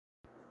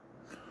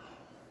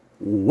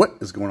What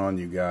is going on,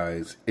 you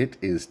guys? It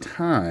is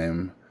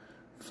time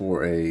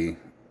for a,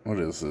 what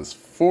is this,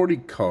 40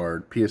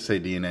 card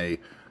PSA DNA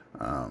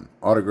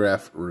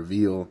autograph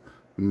reveal.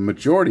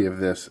 Majority of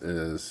this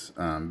is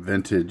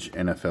vintage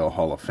NFL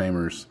Hall of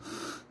Famers.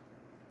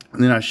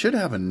 And then I should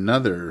have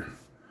another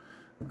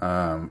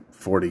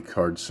 40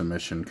 card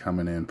submission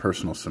coming in,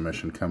 personal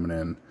submission coming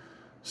in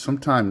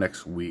sometime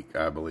next week,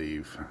 I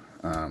believe.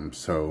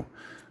 So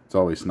it's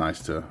always nice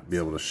to be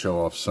able to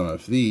show off some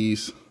of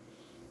these.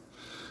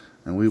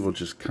 And we will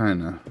just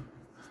kind of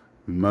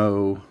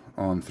mow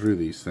on through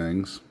these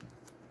things.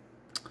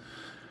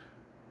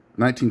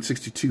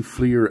 1962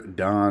 Fleer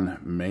Don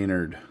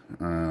Maynard.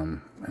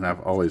 And I've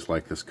always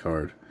liked this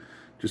card.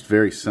 Just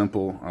very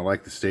simple. I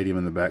like the stadium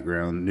in the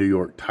background. New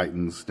York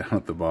Titans down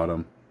at the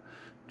bottom.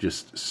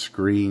 Just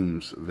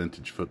screams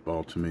vintage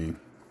football to me.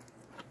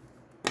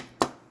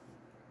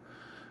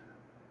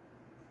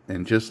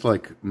 And just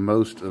like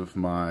most of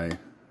my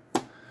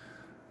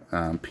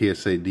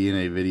PSA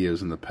DNA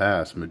videos in the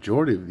past,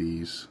 majority of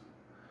these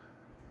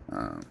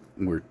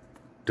were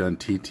done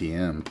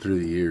TTM through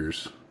the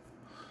years.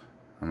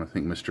 I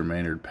think Mr.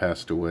 Maynard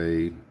passed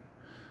away,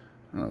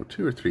 I don't know,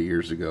 2 or 3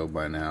 years ago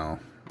by now.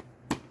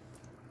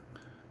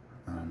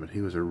 But he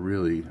was a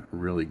really,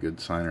 really good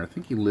signer. I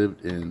think he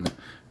lived in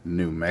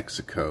New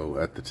Mexico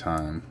at the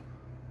time.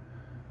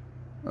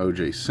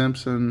 O.J.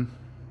 Simpson,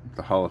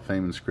 the Hall of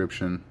Fame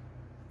inscription.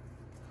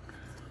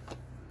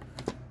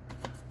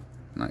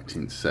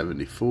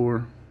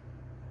 1974.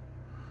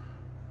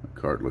 The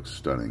card looks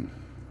stunning.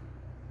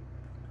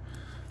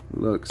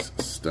 Looks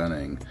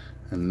stunning.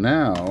 And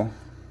now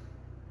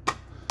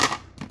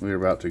we're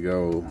about to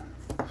go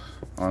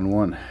on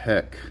one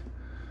heck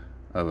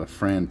of a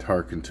Fran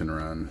Tarkenton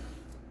run.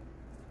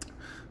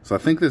 So I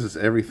think this is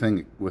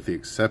everything with the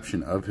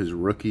exception of his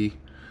rookie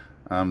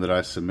that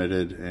I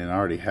submitted, and I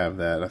already have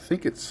that. I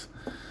think it's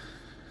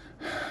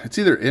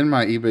either in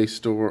my eBay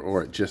store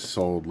or it just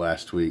sold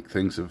last week.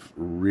 Things have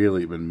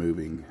really been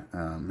moving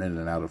in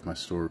and out of my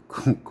store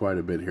quite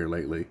a bit here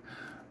lately.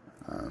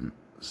 And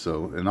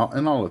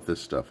all of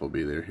this stuff will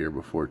be there here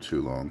before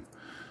too long.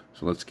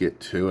 So let's get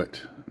to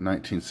it.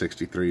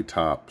 1963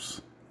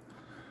 Topps.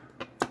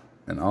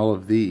 And all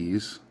of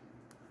these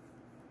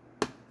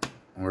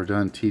were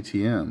done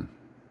TTM.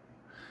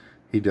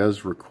 He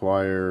does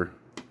require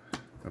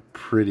a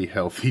pretty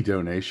healthy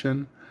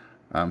donation,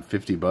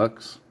 50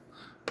 bucks.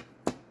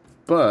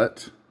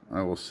 But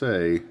I will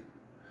say,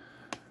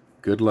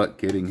 good luck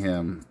getting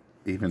him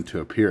even to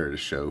appear at a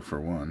show,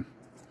 for one.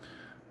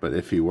 But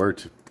if he were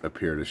to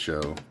appear at a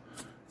show,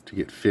 to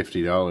get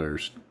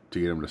 $50 to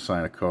get him to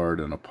sign a card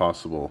and a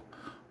possible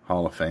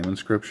Hall of Fame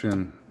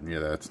inscription, yeah,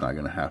 that's not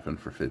going to happen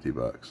for 50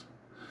 bucks.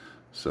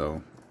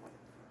 So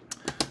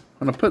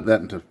when I put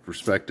that into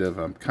perspective,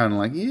 I'm kind of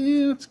like,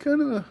 yeah, it's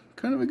kind of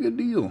a good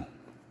deal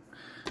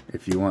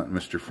if you want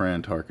Mr.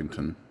 Fran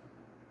Tarkenton.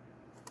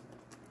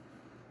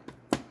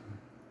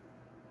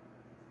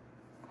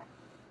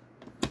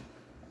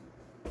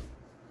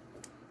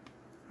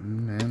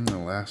 And then the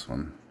last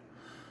one,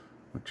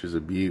 which is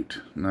a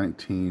beaut,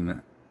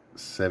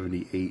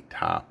 1978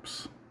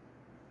 Topps.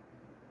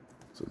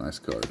 It's a nice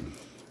card.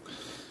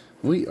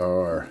 We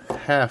are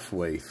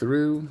halfway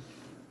through.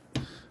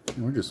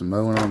 We're just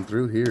mowing on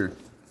through here.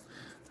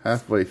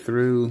 Halfway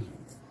through,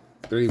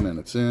 3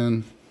 minutes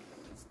in.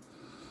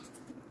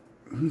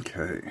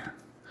 Okay.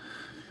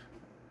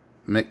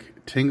 Mick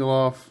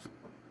Tingleoff.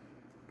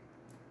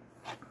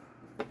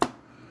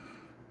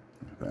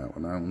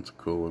 That one's a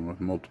cool one with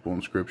multiple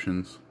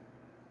inscriptions.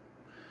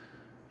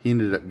 He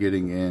ended up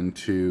getting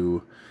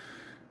into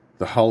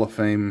the Hall of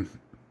Fame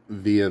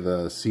via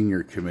the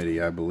senior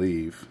committee, I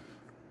believe.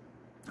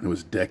 It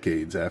was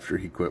decades after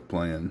he quit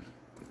playing.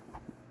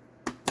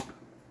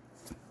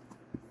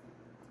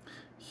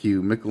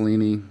 Hugh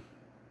Michelini,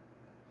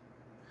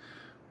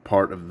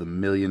 part of the $1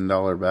 million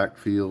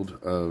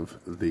backfield of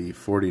the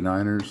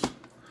 49ers.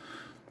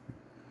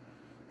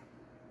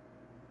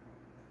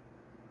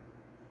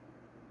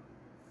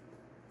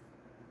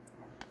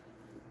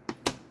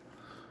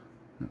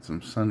 And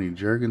some Sonny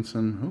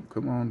Jurgensen. Oh,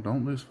 come on,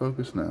 don't lose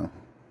focus now.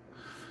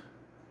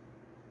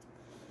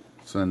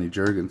 Sonny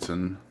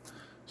Jurgensen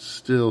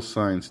still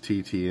signs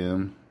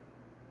TTM.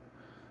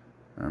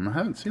 I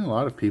haven't seen a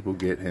lot of people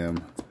get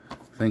him. I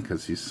think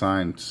because he's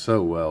signed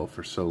so well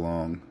for so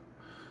long.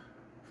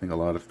 I think a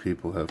lot of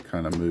people have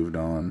kind of moved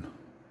on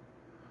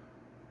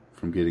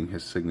from getting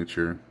his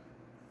signature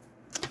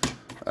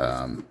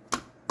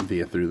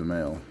via through the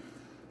mail.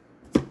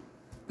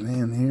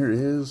 And here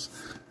is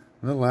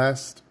the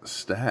last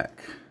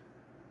stack.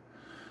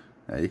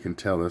 Now you can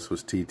tell this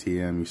was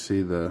TTM. You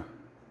see the,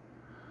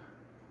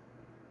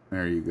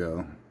 there you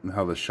go,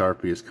 how the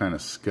Sharpie is kind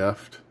of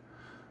scuffed.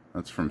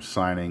 That's from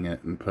signing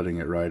it and putting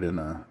it right in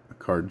a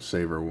Card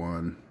Saver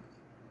 1.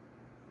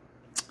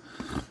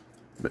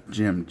 But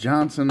Jim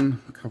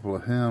Johnson, a couple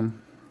of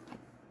him.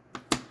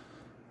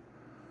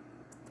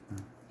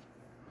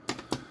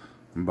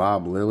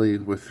 Bob Lilly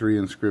with 3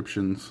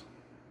 inscriptions.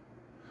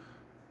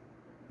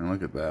 And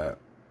look at that.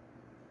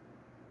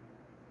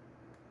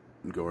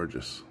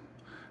 Gorgeous.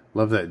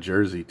 Love that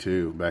jersey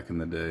too, back in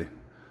the day.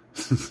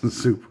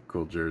 Super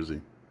cool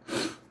jersey.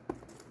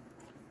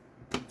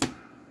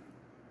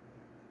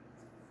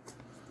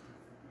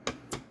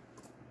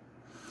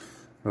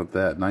 How about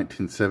that?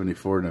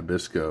 1974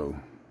 Nabisco.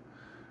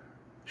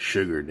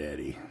 Sugar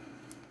Daddy.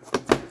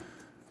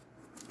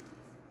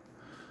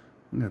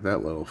 Look at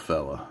that little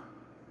fella.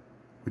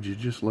 Would you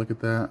just look at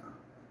that?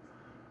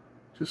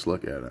 Just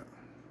look at it.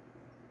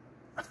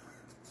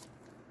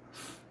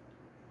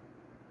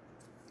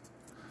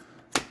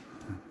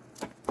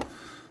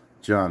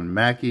 John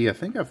Mackey. I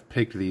think I've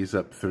picked these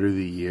up through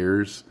the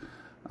years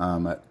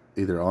at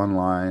either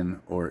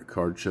online or at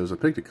card shows. I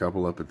picked a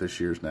couple up at this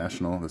year's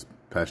National, this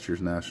past year's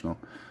National.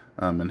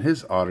 And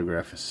his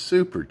autograph is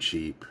super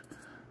cheap,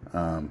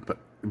 but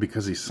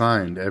because he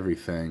signed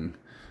everything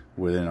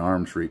within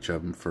arm's reach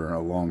of him for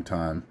a long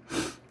time.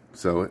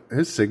 So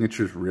his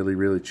signature is really,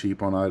 really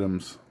cheap on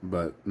items,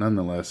 but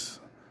nonetheless,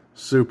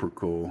 super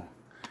cool.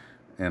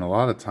 And a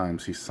lot of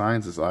times he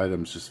signs his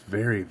items just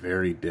very,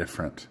 very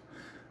different.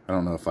 I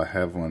don't know if I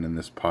have one in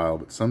this pile,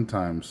 but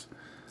sometimes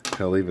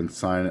he'll even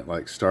sign it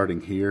like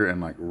starting here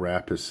and like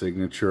wrap his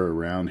signature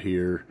around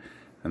here.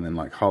 And then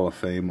like Hall of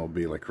Fame will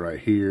be like right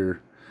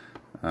here.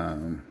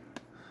 Kind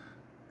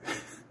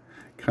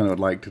of would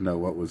like to know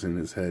what was in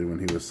his head when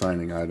he was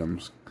signing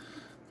items,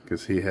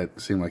 because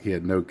seemed like he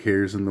had no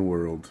cares in the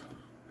world.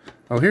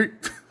 Oh, here,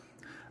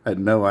 I had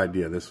no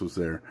idea this was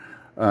there.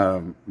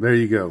 There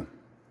you go,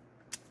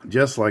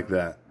 just like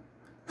that.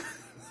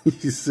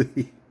 You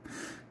see,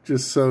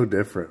 just so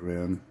different,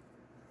 man.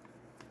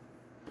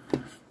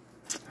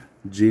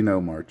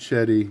 Gino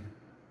Marchetti.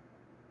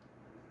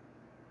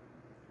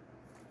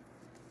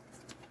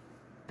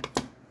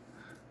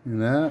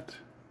 And that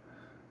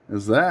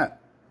is that.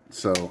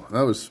 So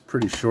that was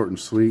pretty short and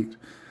sweet.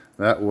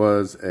 That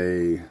was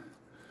a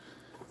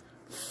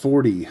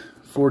 40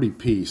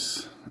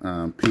 piece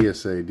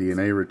PSA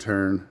DNA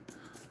return.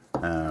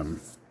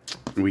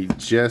 We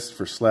just,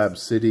 for Slab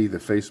City, the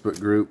Facebook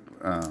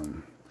group,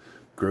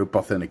 group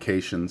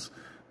authentications,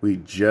 we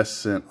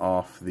just sent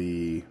off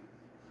the,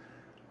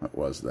 what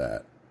was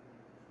that?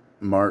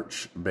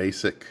 March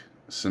basic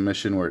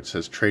submission where it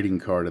says trading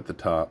card at the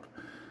top.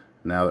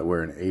 Now that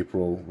we're in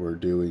April, we're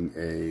doing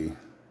a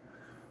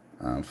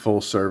full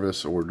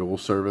service or dual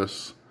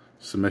service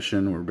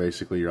submission, where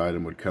basically your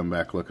item would come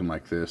back looking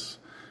like this.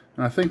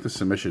 And I think the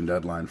submission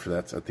deadline for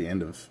that's at the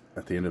end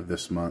of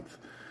this month.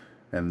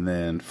 And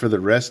then for the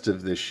rest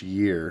of this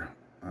year,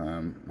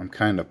 I'm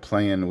kind of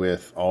playing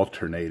with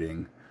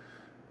alternating.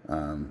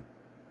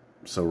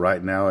 So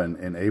right now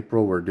in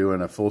April, we're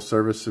doing a full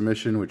service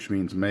submission, which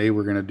means May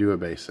we're going to do a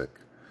basic.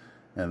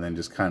 And then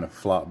just kind of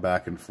flop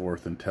back and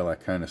forth until I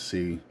kind of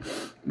see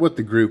what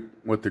the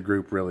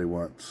group really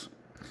wants.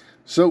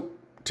 So,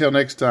 till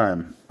next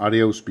time,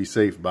 adios, be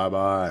safe,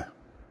 bye-bye,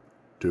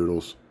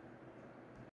 toodles.